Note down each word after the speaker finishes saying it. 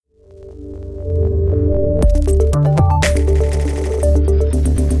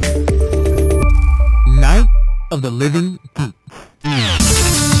of the Living Geeks.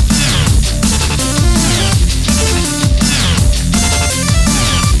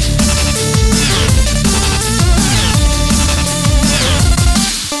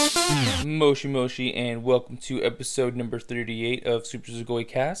 Moshi Moshi, and welcome to episode number 38 of Super Sugoi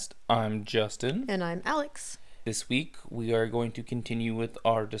Cast. I'm Justin. And I'm Alex. This week, we are going to continue with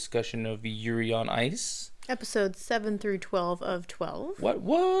our discussion of Yuri on Ice. Episodes 7 through 12 of 12.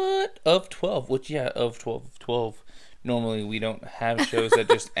 What? Of 12? Of 12. Normally, we don't have shows that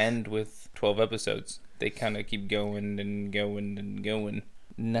just end with 12 episodes. They kind of keep going and going and going.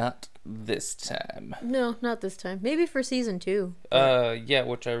 Not this time. No, not this time. Maybe for season 2. Yeah,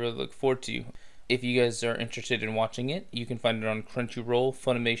 which I really look forward to. If you guys are interested in watching it, you can find it on Crunchyroll,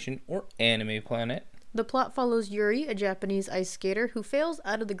 Funimation, or Anime Planet. The plot follows Yuri, a Japanese ice skater who fails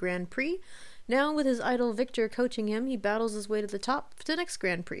out of the Grand Prix. Now, with his idol Victor coaching him, he battles his way to the top for the next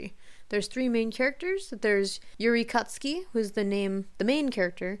Grand Prix. There's 3 main characters. There's Yuri Katsuki, who's the main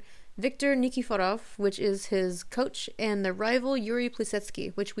character, Victor Nikiforov, which is his coach, and the rival Yuri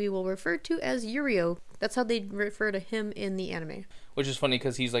Plisetsky, which we will refer to as Yurio. That's how they refer to him in the anime. Which is funny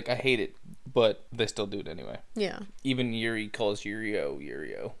because he's like, I hate it, but they still do it anyway. Yeah. Even Yuri calls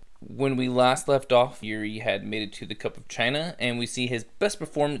Yurio. When we last left off, Yuri had made it to the Cup of China, and we see his best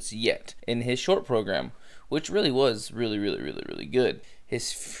performance yet in his short program, which really was really good.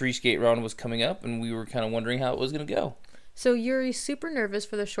 His free skate round was coming up, and we were kind of wondering how it was going to go. So Yuri's super nervous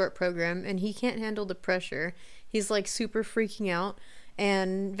for the short program, and he can't handle the pressure. He's like super freaking out,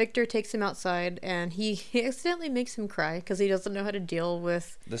 and Victor takes him outside, and he accidentally makes him cry because he doesn't know how to deal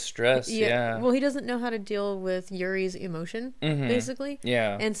with the stress. Yeah. Well, he doesn't know how to deal with Yuri's emotion, basically.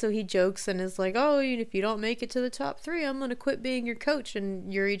 Yeah. And so he jokes and is like, "Oh, if you don't make it to the top 3, I'm gonna quit being your coach."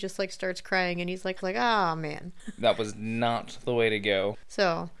 And Yuri just like starts crying, and he's like, "Ah, man." That was not the way to go.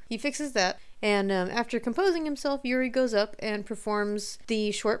 So he fixes that. And after composing himself, Yuri goes up and performs the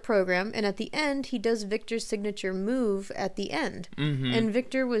short program. And at the end, he does Victor's signature move at the end. And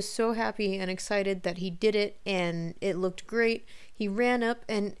Victor was so happy and excited that he did it. And it looked great. He ran up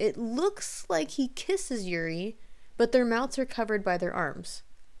and it looks like he kisses Yuri, but their mouths are covered by their arms.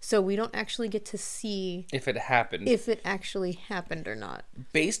 So we don't actually get to see if it happened. If it actually happened or not.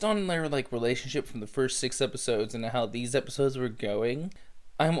 Based on their relationship from the first 6 episodes and how these episodes were going,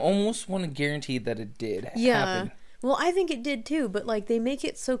 I almost want to guarantee that it did happen. Well, I think it did too, but they make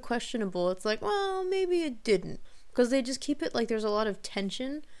it so questionable. It's like, well, maybe it didn't. Because they just keep it like there's a lot of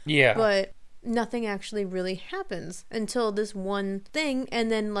tension. Yeah. But nothing actually really happens until this one thing. And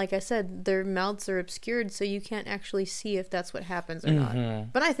then, like I said, their mouths are obscured, so you can't actually see if that's what happens or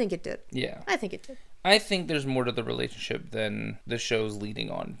not. But I think it did. Yeah. I think it did. I think there's more to the relationship than the show's leading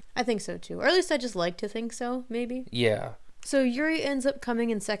on. I think so too. Or at least I just like to think so, maybe. Yeah. So Yuri ends up coming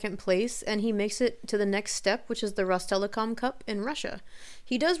in second place, and he makes it to the next step, which is the Rostelecom Cup in Russia.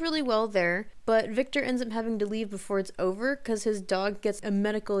 He does really well there, but Victor ends up having to leave before it's over because his dog gets a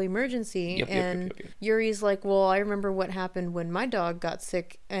medical emergency. Yep. Yuri's like, well, I remember what happened when my dog got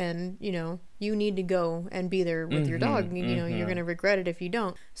sick, and, you need to go and be there with your dog. You're going to regret it if you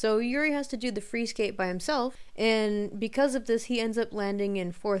don't. So Yuri has to do the free skate by himself, and because of this, he ends up landing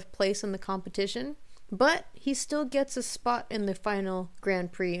in 4th place in the competition. But he still gets a spot in the final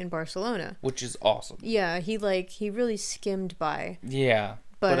Grand Prix in Barcelona. Which is awesome. Yeah, he really skimmed by. Yeah.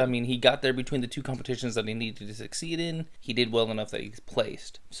 But I mean, he got there between the 2 competitions that he needed to succeed in. He did well enough that he's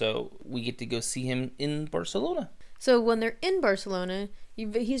placed. So we get to go see him in Barcelona. So when they're in Barcelona,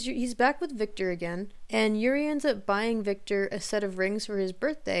 he's back with Victor again. And Yuri ends up buying Victor a set of rings for his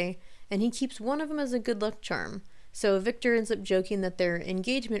birthday. And he keeps one of them as a good luck charm. So Victor ends up joking that they're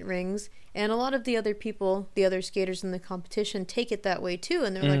engagement rings, and a lot of the other people, the other skaters in the competition, take it that way too,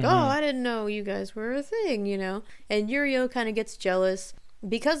 and they're like, oh, I didn't know you guys were a thing, And Yurio kind of gets jealous.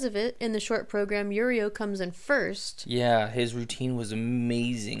 Because of it, in the short program, Yurio comes in first. Yeah, his routine was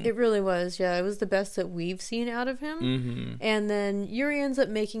amazing. It really was, yeah. It was the best that we've seen out of him. And then Yuri ends up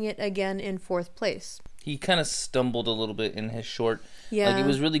making it again in 4th place. He kind of stumbled a little bit in his short. Yeah. It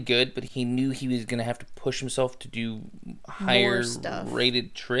was really good, but he knew he was going to have to push himself to do higher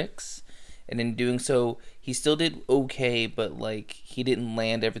rated tricks. And in doing so, he still did okay, but he didn't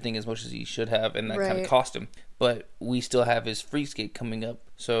land everything as much as he should have, and that kind of cost him. But we still have his free skate coming up,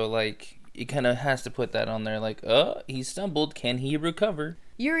 so it kind of has to put that on there, he stumbled, can he recover?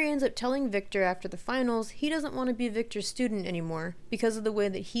 Yuri ends up telling Victor after the finals he doesn't want to be Victor's student anymore because of the way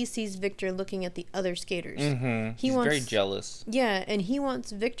that he sees Victor looking at the other skaters. Mm-hmm. He's very jealous. Yeah, and he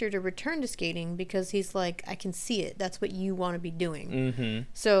wants Victor to return to skating because he's like, I can see it. That's what you want to be doing. Mm-hmm.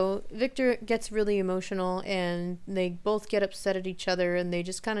 So Victor gets really emotional, and they both get upset at each other, and they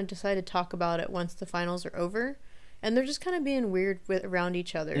just kind of decide to talk about it once the finals are over. And they're just kind of being weird around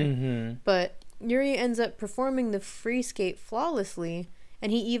each other. Mm-hmm. But Yuri ends up performing the free skate flawlessly,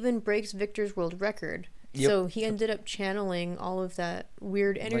 and he even breaks Victor's world record. Yep. So he ended up channeling all of that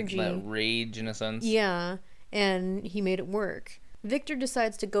weird energy. Like that rage, in a sense. Yeah, and he made it work. Victor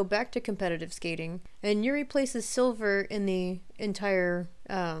decides to go back to competitive skating, and Yuri places silver in the entire...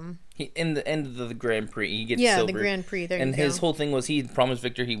 in the end of the Grand Prix, he gets silver. Yeah, the Grand Prix, there and you go. his whole thing was he promised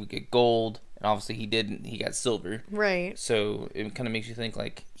Victor he would get gold, and obviously he didn't. He got silver. Right. So it kind of makes you think,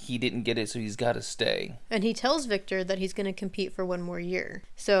 like, he didn't get it, so he's got to stay. And he tells Victor that he's going to compete for one more year.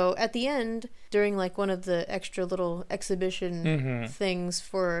 So at the end, during, like, one of the extra little exhibition things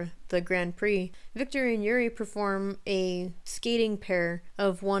for the Grand Prix, Victor and Yuri perform a skating pair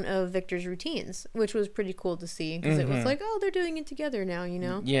of one of Victor's routines, which was pretty cool to see, because it was like, oh, they're doing it together now, you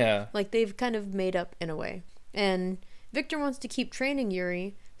know? Yeah. Like, they've kind of made up in a way. And Victor wants to keep training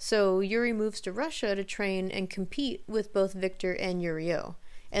Yuri, so Yuri moves to Russia to train and compete with both Victor and Yurio.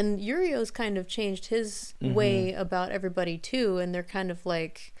 And Yurio's kind of changed his way about everybody too, and they're kind of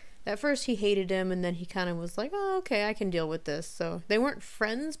like, at first he hated him, and then he kind of was like, oh, okay, I can deal with this. So they weren't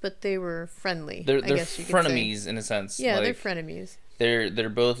friends, but they were friendly. They're guess you frenemies could say. In a sense. Yeah, like, they're frenemies. They're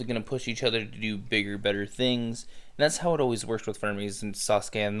both going to push each other to do bigger, better things. And that's how it always works with frenemies. In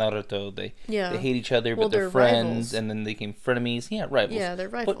Sasuke and Naruto, they hate each other, but they're friends, rivals. And then they became frenemies. Yeah, rivals. Yeah, they're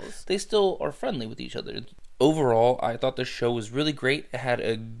rivals. But they still are friendly with each other. Overall, I thought the show was really great. It had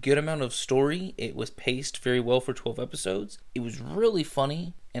a good amount of story. It was paced very well for 12 episodes. It was really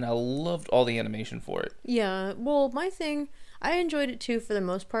funny, and I loved all the animation for it. Yeah, well, my thing, I enjoyed it too for the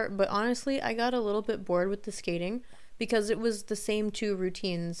most part, but honestly, I got a little bit bored with the skating because it was the same two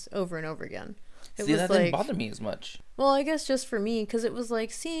routines over and over again. See, that didn't bother me as much. Well, I guess just for me, because it was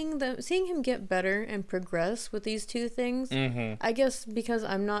like seeing him get better and progress with these two things. I guess because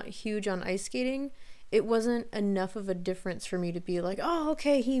I'm not huge on ice skating, it wasn't enough of a difference for me to be like, oh,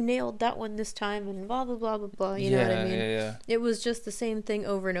 okay, he nailed that one this time and blah, blah, blah, blah, blah. You know what I mean? Yeah. It was just the same thing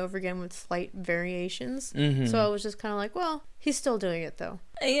over and over again with slight variations. So I was just kind of like, well, he's still doing it, though.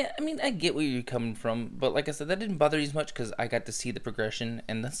 Yeah, I mean, I get where you're coming from, but like I said, that didn't bother you as much because I got to see the progression,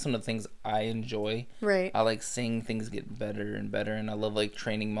 and that's some of the things I enjoy. Right. I like seeing things get better and better, and I love, like,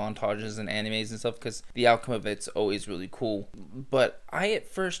 training montages and animes and stuff because the outcome of it's always really cool. But I at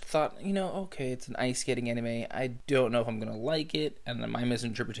first thought, okay, it's an ice skating anime. I don't know if I'm going to like it, and then my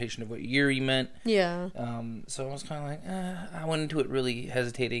misinterpretation of what Yuri meant. Yeah. So I was kind of like, I went into it really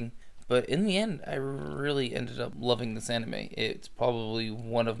hesitating. But in the end, I really ended up loving this anime. It's probably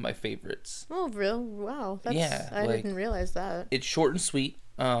one of my favorites. Oh, real? Wow. I didn't realize that. It's short and sweet.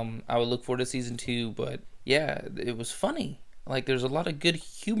 I would look forward to season 2, but yeah, it was funny. Like, there's a lot of good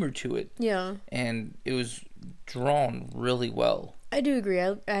humor to it. Yeah. And it was drawn really well. I do agree.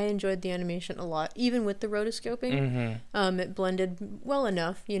 I enjoyed the animation a lot, even with the rotoscoping. It blended well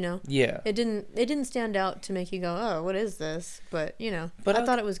enough, Yeah. It didn't stand out to make you go, oh, what is this? But I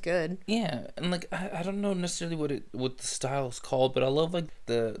thought it was good. Yeah, and like I don't know necessarily what the style is called, but I love like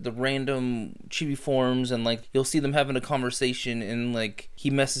the random chibi forms, and like you'll see them having a conversation, and like he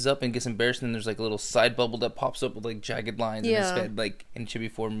messes up and gets embarrassed, and there's like a little side bubble that pops up with like jagged lines in his head, like in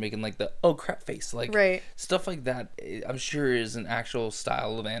chibi form, making like the oh crap face, like stuff like that. I'm sure is an actual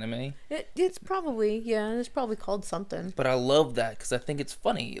style of anime. It's probably it's probably called something. But I love that because I think it's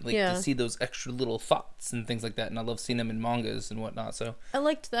funny, like to see those extra little thoughts and things like that, and I love seeing them in mangas and whatnot. So I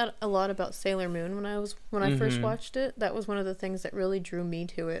liked that a lot about Sailor Moon when I first watched it. That was one of the things that really drew me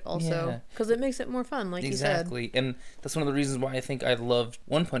to it, also because it makes it more fun, like you said. Exactly, and that's one of the reasons why I think I loved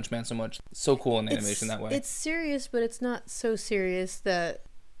One Punch Man so much. So cool in animation that way. It's serious, but it's not so serious that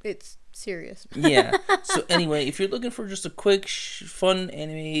it's serious. Yeah. So anyway, if you're looking for just a quick, fun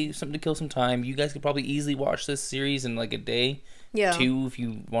anime, something to kill some time, you guys could probably easily watch this series in like a day. Yeah. 2 if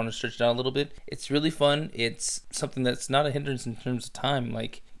you want to stretch it out a little bit. It's really fun. It's something that's not a hindrance in terms of time.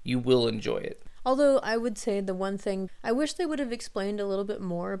 Like, you will enjoy it. Although I would say the one thing, I wish they would have explained a little bit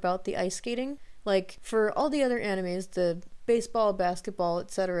more about the ice skating. Like, for all the other animes, the baseball, basketball,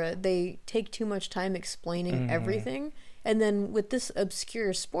 etc., they take too much time explaining everything. And then with this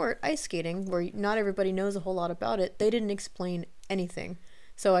obscure sport, ice skating, where not everybody knows a whole lot about it, they didn't explain anything.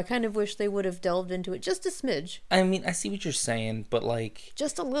 So I kind of wish they would have delved into it just a smidge. I mean, I see what you're saying, but like,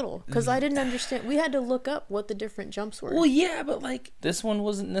 just a little, because I didn't understand. We had to look up what the different jumps were. well, yeah, but like, this one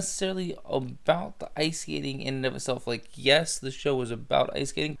wasn't necessarily about the ice skating in and of itself. Like, yes, the show was about ice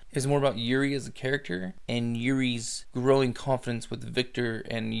skating. It's more about Yuri as a character and Yuri's growing confidence with Victor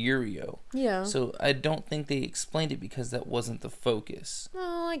and Yurio. Yeah. So I don't think they explained it because that wasn't the focus.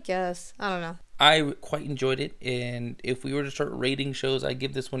 Oh, I guess. I don't know. I quite enjoyed it, and if we were to start rating shows, I'd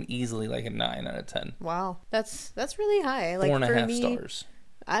give this one easily like a 9 out of 10. Wow, that's really high. Like, 4.5 stars.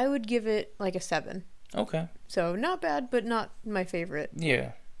 I would give it like a 7. Okay. So not bad, but not my favorite.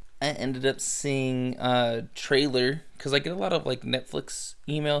 Yeah. I ended up seeing a trailer, because I get a lot of like Netflix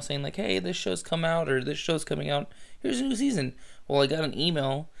emails saying like, hey, this show's come out, or this show's coming out, here's a new season. Well, I got an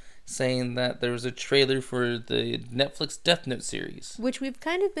email saying that there was a trailer for the Netflix Death Note series. Which we've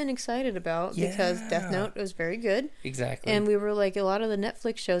kind of been excited about because Death Note was very good. Exactly. And we were like, a lot of the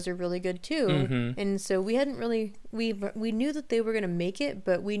Netflix shows are really good too. Mm-hmm. And so we hadn't really, we knew that they were going to make it,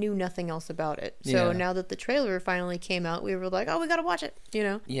 but we knew nothing else about it. So now that the trailer finally came out, we were like, oh, we got to watch it, you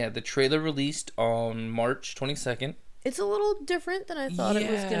know? Yeah, the trailer released on March 22nd. It's a little different than I thought it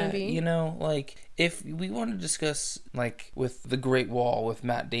was going to be. You know, like, if we want to discuss, like, with The Great Wall, with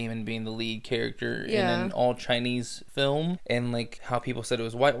Matt Damon being the lead character in an all-Chinese film, and, like, how people said it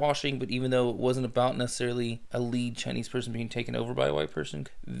was whitewashing, but even though it wasn't about necessarily a lead Chinese person being taken over by a white person,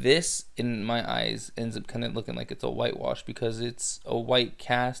 this, in my eyes, ends up kind of looking like it's a whitewash because it's a white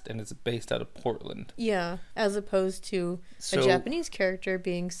cast and it's based out of Portland. Yeah, as opposed to a Japanese character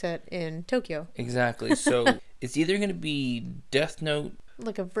being set in Tokyo. Exactly, so... It's either going to be Death Note...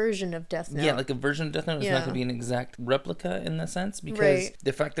 Like a version of Death Note. Yeah, like a version of Death Note. It's not going to be an exact replica in that sense. Because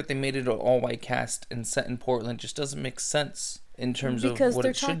the fact that they made it an all-white cast and set in Portland just doesn't make sense in terms of what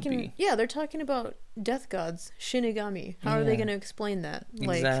it should be. Yeah, they're talking about death gods, Shinigami. How are they going to explain that?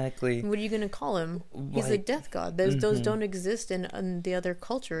 Like, exactly. What are you going to call him? He's a death god. Those don't exist in the other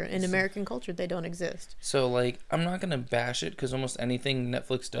culture. In American culture, they don't exist. So, like, I'm not going to bash it because almost anything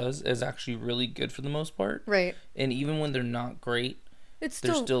Netflix does is actually really good for the most part. Right. And even when they're not great, it's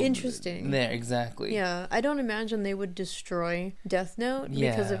still interesting. There, exactly. Yeah, I don't imagine they would destroy Death Note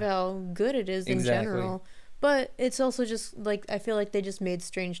because of how good it is in general. But it's also just, like, I feel like they just made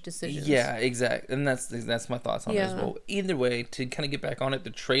strange decisions. Yeah, exactly. And that's my thoughts on it as well. Either way, to kind of get back on it,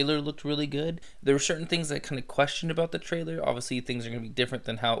 the trailer looked really good. There were certain things I kind of questioned about the trailer. Obviously, things are going to be different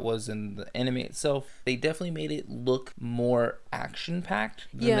than how it was in the anime itself. They definitely made it look more action-packed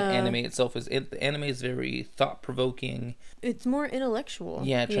than the anime itself is. The anime is very thought-provoking. It's more intellectual.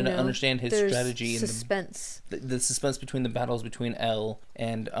 Yeah, trying to understand his strategy. Suspense. And the suspense between the battles between L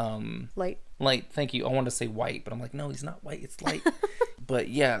and... Light, thank you. I wanted to say white, but I'm like, no, he's not white, it's light. But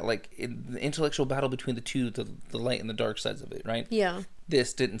yeah, like the intellectual battle between the two, the light and the dark sides of it, right? Yeah.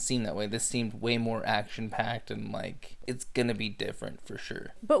 This didn't seem that way. This seemed way more action-packed and like it's gonna be different for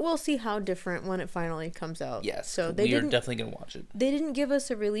sure. But we'll see how different when it finally comes out. Yes, so we are definitely gonna watch it. They didn't give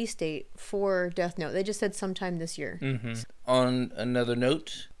us a release date for Death Note. They just said sometime this year. Mm-hmm. On another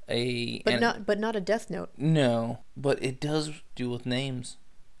note, but not a Death Note. No, but it does do with names.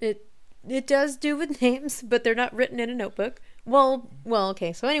 It does do with names, but they're not written in a notebook. Well,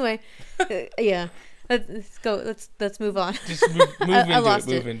 okay. So anyway, yeah. Let's go. Let's move on. Just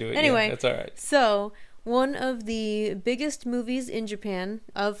move into it. Anyway, yeah, that's all right. So one of the biggest movies in Japan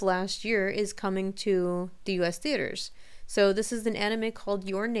of last year is coming to the U.S. theaters. So this is an anime called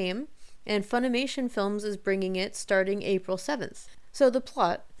Your Name, and Funimation Films is bringing it starting April 7th. So the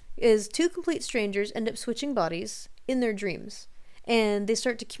plot is two complete strangers end up switching bodies in their dreams. And they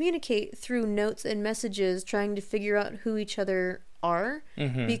start to communicate through notes and messages, trying to figure out who each other are,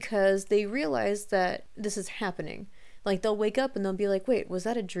 because they realize that this is happening. Like, they'll wake up and they'll be like, wait, was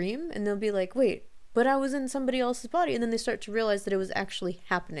that a dream? And they'll be like, wait, but I was in somebody else's body. And then they start to realize that it was actually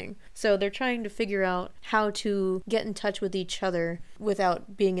happening. So they're trying to figure out how to get in touch with each other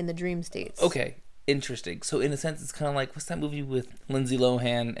without being in the dream states. Okay. Interesting. So in a sense, it's kind of like, what's that movie with Lindsay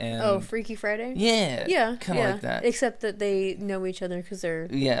Lohan and... Freaky Friday? Yeah. Kind of like that. Except that they know each other because they're...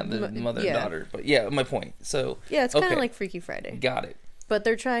 Yeah, the mother and daughter. But yeah, my point. So... Yeah, it's kind of like Freaky Friday. Got it. But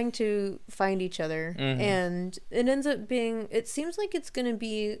they're trying to find each other. And it ends up being... It seems like it's going to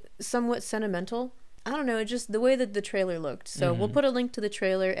be somewhat sentimental. I don't know, just the way that the trailer looked. So we'll put a link to the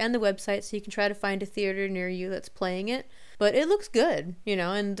trailer and the website so you can try to find a theater near you that's playing it. But it looks good, you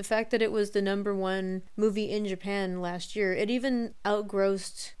know, and the fact that it was the #1 movie in Japan last year, it even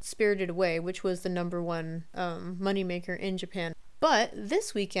outgrossed Spirited Away, which was the #1 moneymaker in Japan. But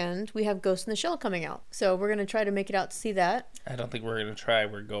this weekend, we have Ghost in the Shell coming out. So we're going to try to make it out to see that. I don't think we're going to try.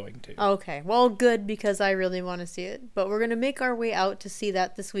 We're going to. Okay. Well, good, because I really want to see it. But we're going to make our way out to see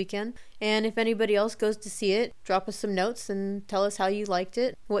that this weekend. And if anybody else goes to see it, drop us some notes and tell us how you liked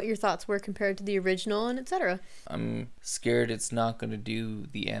it, what your thoughts were compared to the original, and etc. I'm scared it's not going to do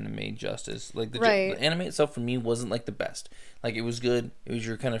the anime justice. Like, the anime itself for me wasn't like the best. Like, it was good. It was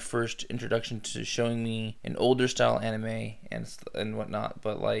your kind of first introduction to showing me an older style anime and whatnot.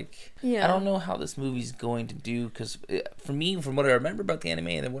 But, like, I don't know how this movie's going to do. Because for me, from what I remember about the anime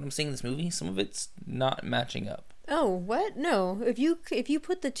and then what I'm seeing in this movie, some of it's not matching up. Oh, what? No. If you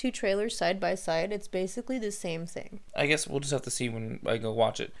put the two trailers side by side, it's basically the same thing. I guess we'll just have to see when I go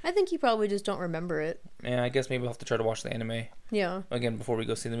watch it. I think you probably just don't remember it. Yeah, I guess maybe I'll have to try to watch the anime. Yeah. Again, before we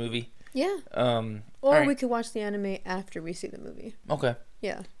go see the movie. Yeah. Or we could watch the anime after we see the movie. Okay.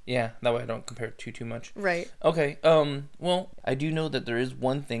 Yeah. Yeah, that way I don't compare too much. Right. Okay. Well, I do know that there is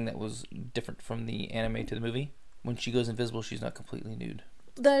one thing that was different from the anime to the movie. When she goes invisible, she's not completely nude.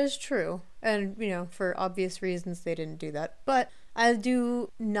 That is true. And, for obvious reasons, they didn't do that. But I do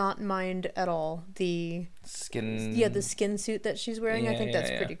not mind at all the skin. Yeah, the skin suit that she's wearing. I think that's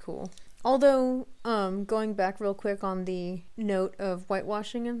pretty cool. Although, going back real quick on the note of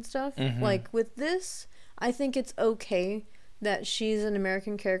whitewashing and stuff, like with this, I think it's okay that she's an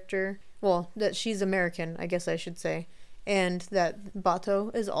American character. Well, that she's American, I guess I should say. And that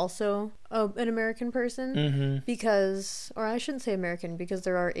Bato is also an American person because, or I shouldn't say American because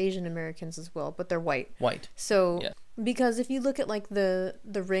there are Asian Americans as well, but they're white. So, because if you look at like the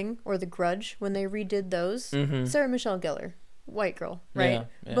Ring or the Grudge, when they redid those, Sarah Michelle Gellar, white girl, right?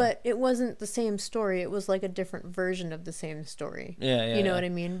 Yeah. But it wasn't the same story. It was like a different version of the same story. You know what I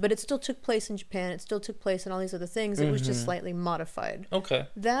mean? But it still took place in Japan. It still took place in all these other things. It was just slightly modified. Okay.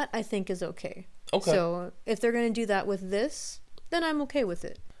 That I think is okay. Okay. So if they're going to do that with this, then I'm okay with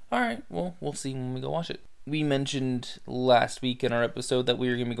it. All right. Well, we'll see when we go watch it. We mentioned last week in our episode that we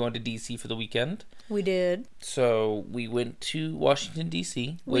were going to be going to D.C. for the weekend. We did. So we went to Washington,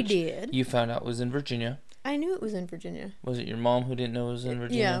 D.C., which you found out was in Virginia. I knew it was in Virginia. Was it your mom who didn't know it was in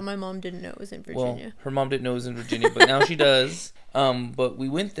Virginia? Yeah, my mom didn't know it was in Virginia. Well, her mom didn't know it was in Virginia, but now she does. But we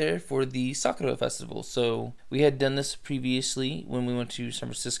went there for the Sakura Festival. So we had done this previously when we went to San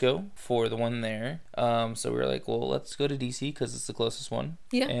Francisco for the one there. So we were like, well, let's go to DC because it's the closest one.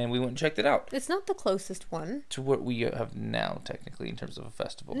 Yeah. And we went and checked it out. It's not the closest one. To what we have now, technically, in terms of a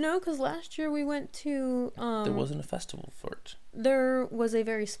festival. No, because last year we went to... there wasn't a festival for it. There was a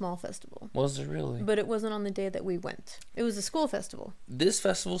very small festival. Was there really? But it wasn't on the day that we went. It was a school festival. This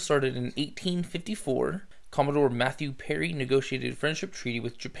festival started in 1854. Commodore Matthew Perry negotiated a friendship treaty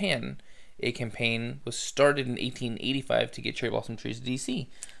with Japan. A campaign was started in 1885 to get cherry blossom trees to DC.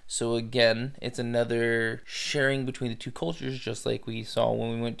 So again, it's another sharing between the two cultures, just like we saw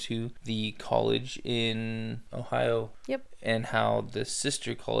when we went to the college in Ohio. Yep. And how the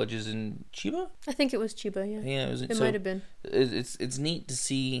sister college is in Chiba? I think it was Chiba, yeah. Yeah, it might have been. It's neat to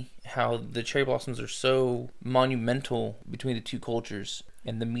see how the cherry blossoms are so monumental between the two cultures.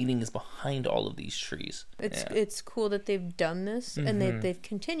 And the meaning is behind all of these trees. It's cool that they've done this and they've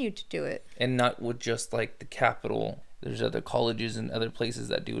continued to do it. And not with just like the capital. There's other colleges and other places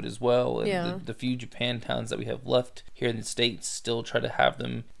that do it as well. And the few Japan towns that we have left here in the States still try to have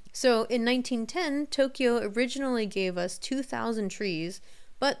them. So in 1910, Tokyo originally gave us 2,000 trees.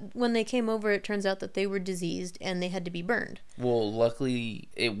 But when they came over, it turns out that they were diseased and they had to be burned. Well, luckily,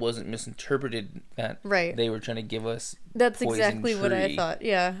 it wasn't misinterpreted that they were trying to give us That's exactly what I thought.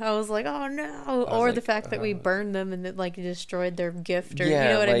 Yeah, I was like, oh no. Or like, the fact that we burned them and it like destroyed their gift, or you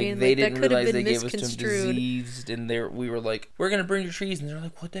know what I mean? They like, didn't that could realize have been they gave us misconstrued. them diseased, and we were like, we're gonna burn your trees, and they're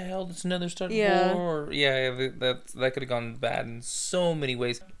like, what the hell? That's another start war. That could have gone bad in so many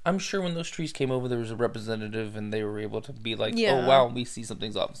ways. I'm sure when those trees came over, there was a representative, and they were able to be like, oh wow, we see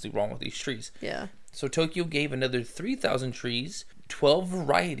something's obviously wrong with these trees. Yeah. So Tokyo gave another 3,000 trees, 12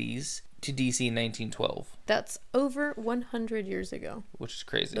 varieties, to DC in 1912. That's over 100 years ago. Which is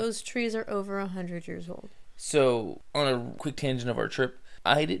crazy. Those trees are over 100 years old. So, on a quick tangent of our trip,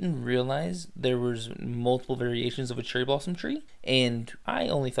 I didn't realize there was multiple variations of a cherry blossom tree, and I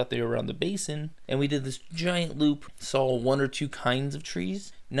only thought they were around the basin, and we did this giant loop, saw one or two kinds of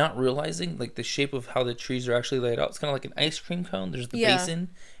trees, not realizing like the shape of how the trees are actually laid out. It's kind of like an ice cream cone. There's the basin,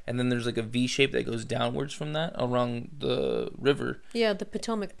 and then there's like a V shape that goes downwards from that along the river. Yeah, the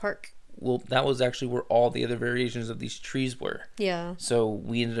Potomac Park. Well, that was actually where all the other variations of these trees were. Yeah. So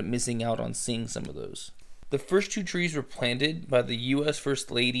we ended up missing out on seeing some of those. The first two trees were planted by the U.S. First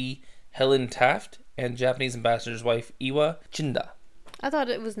Lady Helen Taft and Japanese ambassador's wife Iwa Chinda. I thought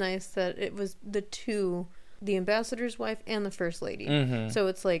it was nice that it was the two the ambassador's wife and the first lady. Mm-hmm. So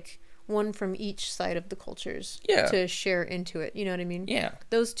it's like one from each side of the cultures to share into it. You know what I mean? Yeah.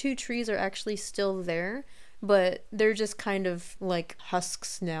 Those 2 trees are actually still there, but they're just kind of like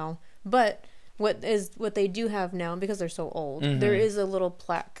husks now. But what they do have now, because they're so old, there is a little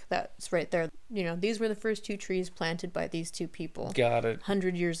plaque that's right there. You know, these were the first 2 trees planted by these 2 people. Got it.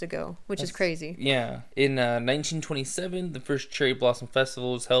 100 years ago, which is crazy. Yeah. In 1927, the first Cherry Blossom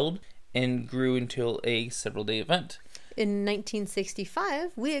Festival was held and grew into a several-day event. In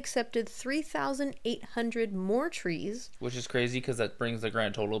 1965, we accepted 3,800 more trees. Which is crazy because that brings the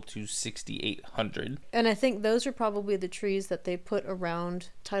grand total up to 6,800. And I think those are probably the trees that they put around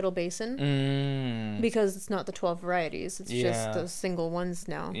Tidal Basin. Because it's not the 12 varieties. It's just the single ones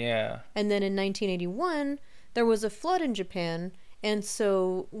now. Yeah. And then in 1981, there was a flood in Japan. And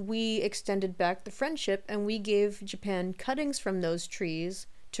so we extended back the friendship and we gave Japan cuttings from those trees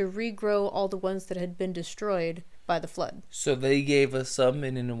to regrow all the ones that had been destroyed by the flood. So they gave us some,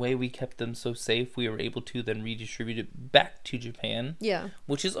 and in a way we kept them so safe, we were able to then redistribute it back to Japan. Yeah.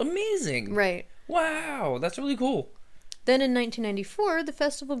 Which is amazing. Right. Wow, that's really cool. Then in 1994, the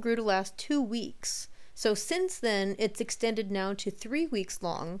festival grew to last 2 weeks. So since then, it's extended now to 3 weeks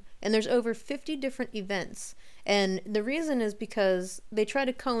long, and there's over 50 different events. And the reason is because they try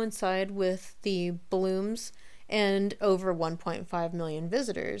to coincide with the blooms and over 1.5 million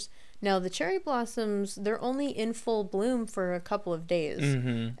visitors. Now, the cherry blossoms, they're only in full bloom for a couple of days.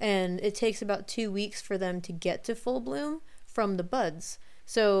 And it takes about 2 weeks for them to get to full bloom from the buds.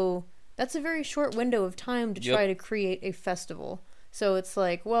 So that's a very short window of time to try to create a festival. So it's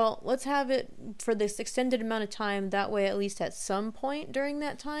like, well, let's have it for this extended amount of time. That way, at least at some point during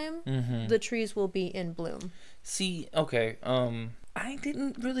that time, the trees will be in bloom. See, okay, I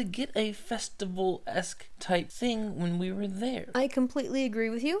didn't really get a festival-esque type thing when we were there. I completely agree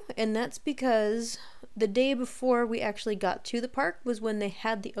with you, and that's because the day before we actually got to the park was when they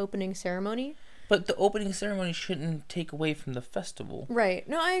had the opening ceremony. But the opening ceremony shouldn't take away from the festival. Right.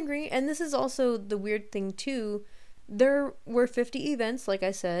 No, I agree. And this is also the weird thing, too. There were 50 events, like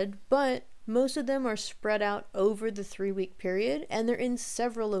I said, but most of them are spread out over the 3-week period, and they're in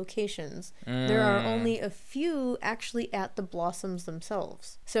several locations. There are only a few actually at the blossoms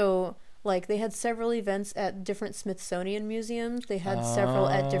themselves. So, like, they had several events at different Smithsonian museums. They had several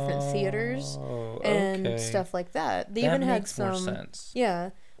at different theaters and stuff like that. They even had some. More sense.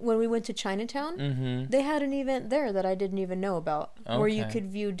 Yeah. When we went to Chinatown, they had an event there that I didn't even know about, where you could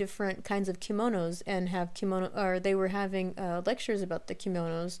view different kinds of kimonos and have they were having lectures about the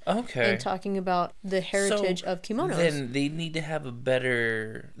kimonos and talking about the heritage of kimonos. Then they need to have a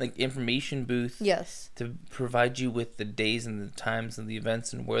better information booth to provide you with the days and the times and the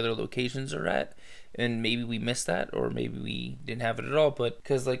events and where their locations are at. And maybe we missed that, or maybe we didn't have it at all. But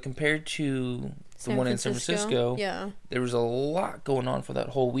because compared to the one in San Francisco, there was a lot going on for that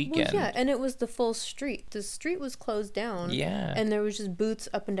whole weekend. Well, yeah, and it was the full street. The street was closed down. Yeah. And there was just booths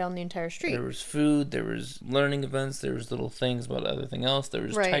up and down the entire street. There was food, there was learning events, there was little things about everything else. There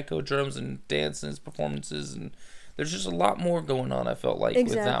was taiko drums and dances, performances, and there's just a lot more going on, I felt like,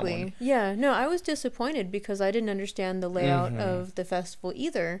 with that one. Yeah, no, I was disappointed because I didn't understand the layout of the festival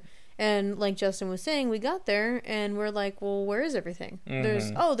either. And like Justin was saying, we got there and we're like, well, where is everything?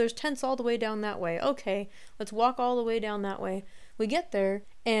 There's tents all the way down that way. Okay, let's walk all the way down that way. We get there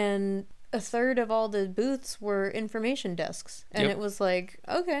and a third of all the booths were information desks. And it was like,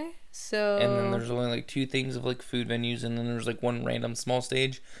 okay, so... And then there's only 2 things of food venues, and then there's one random small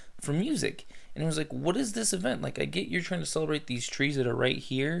stage for music. And it was like, what is this event? I get you're trying to celebrate these trees that are right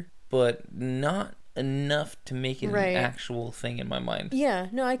here, but not enough to make it an actual thing in my mind. Yeah,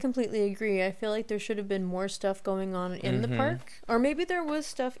 no, I completely agree. I feel like there should have been more stuff going on in the park. Or maybe there was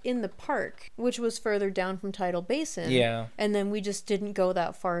stuff in the park, which was further down from Tidal Basin. Yeah. And then we just didn't go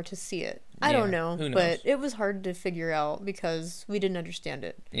that far to see it. I don't know, but it was hard to figure out because we didn't understand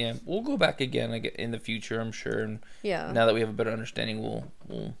it. Yeah, we'll go back again in the future, I'm sure. And now that we have a better understanding,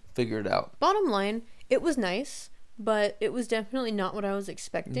 we'll figure it out. Bottom line, it was nice. But it was definitely not what I was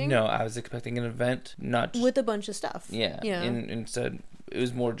expecting. No, I was expecting an event, not just... with a bunch of stuff. Yeah. And instead, it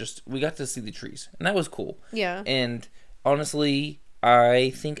was more just, we got to see the trees. And that was cool. Yeah. And honestly,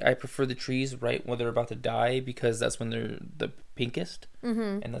 I think I prefer the trees right when they're about to die because that's when they're the pinkest.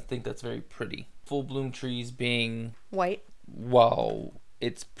 And I think that's very pretty. Full bloom trees being... white. While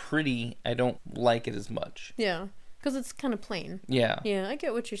it's pretty, I don't like it as much. Yeah. Because it's kind of plain. Yeah. Yeah, I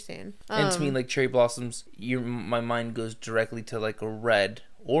get what you're saying. And to me, cherry blossoms, my mind goes directly to a red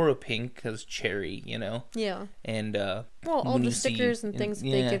or a pink because cherry, Yeah. And well, all the stickers and things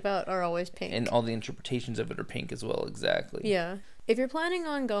that they give out are always pink. And all the interpretations of it are pink as well, exactly. Yeah. If you're planning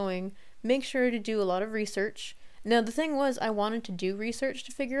on going, make sure to do a lot of research. Now, the thing was, I wanted to do research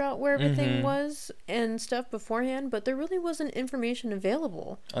to figure out where everything was and stuff beforehand, but there really wasn't information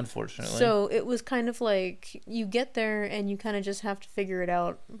available. Unfortunately. So it was kind of like you get there and you kind of just have to figure it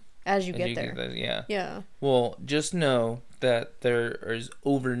out as you get there. Yeah. Yeah. Well, just know that there is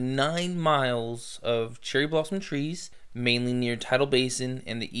over 9 miles of cherry blossom trees, mainly near Tidal Basin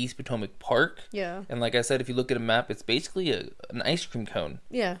and the East Potomac Park. Yeah. And like I said, if you look at a map, it's basically an ice cream cone.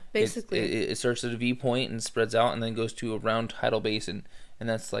 Yeah, basically. It starts at a V point and spreads out and then goes to around Tidal Basin. And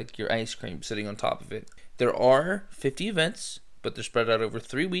that's like your ice cream sitting on top of it. There are 50 events, but they're spread out over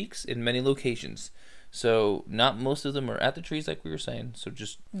 3 weeks in many locations. So not most of them are at the trees like we were saying. So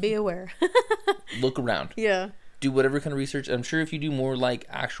just be aware. Look around. Yeah. Do whatever kind of research. I'm sure if you do more like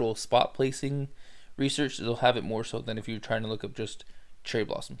actual spot placing research, they'll have it more so than if you're trying to look up just cherry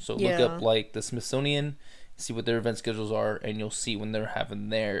blossom. So look up like the Smithsonian, see what their event schedules are, and you'll see when they're having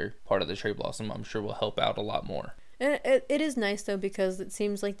their part of the cherry blossom. I'm sure will help out a lot more. And it is nice though, because it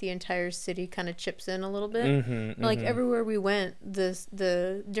seems like the entire city kind of chips in a little bit. Like everywhere we went,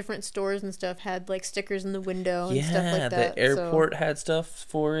 the different stores and stuff had like stickers in the window and stuff like that. The airport had stuff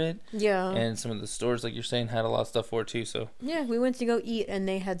for it. Yeah. And some of the stores, like you're saying, had a lot of stuff for it too. So yeah, we went to go eat and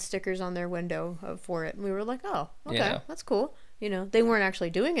they had stickers on their window for it, and we were like, oh, okay, that's cool. You know, they weren't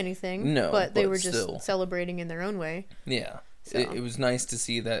actually doing anything. No, but they were just celebrating in their own way. Yeah. So. It was nice to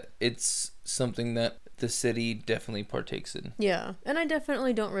see that it's something that the city definitely partakes in. Yeah, and I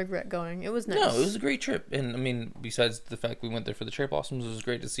definitely don't regret going. It was nice. No, it was a great trip. And I mean, besides the fact we went there for the cherry blossoms, it was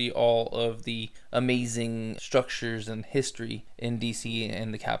great to see all of the amazing structures and history in DC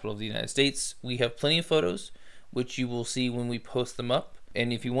and the capital of the United States. We have plenty of photos, which you will see when we post them up.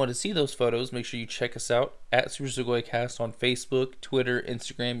 And if you want to see those photos, make sure you check us out at Super Sequoia Cast on Facebook, Twitter,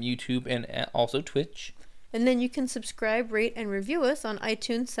 Instagram, YouTube, and also Twitch. And then you can subscribe, rate, and review us on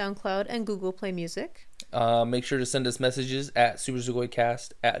iTunes, SoundCloud, and Google Play Music. Make sure to send us messages at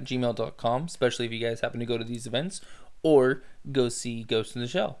supersequoiacast@gmail.com, especially if you guys happen to go to these events or go see Ghost in the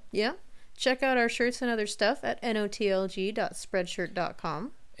Shell. Yeah. Check out our shirts and other stuff at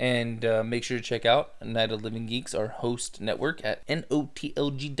notlg.spreadshirt.com. And make sure to check out Night of Living Geeks, our host network, at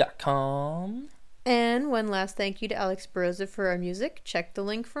notlg.com. And one last thank you to Alex Baroza for our music. Check the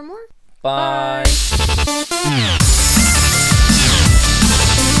link for more. Bye.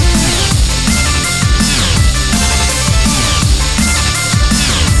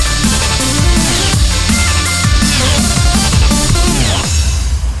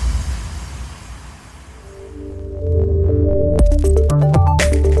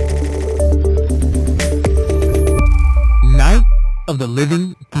 Night of the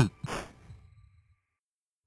Living Geeks.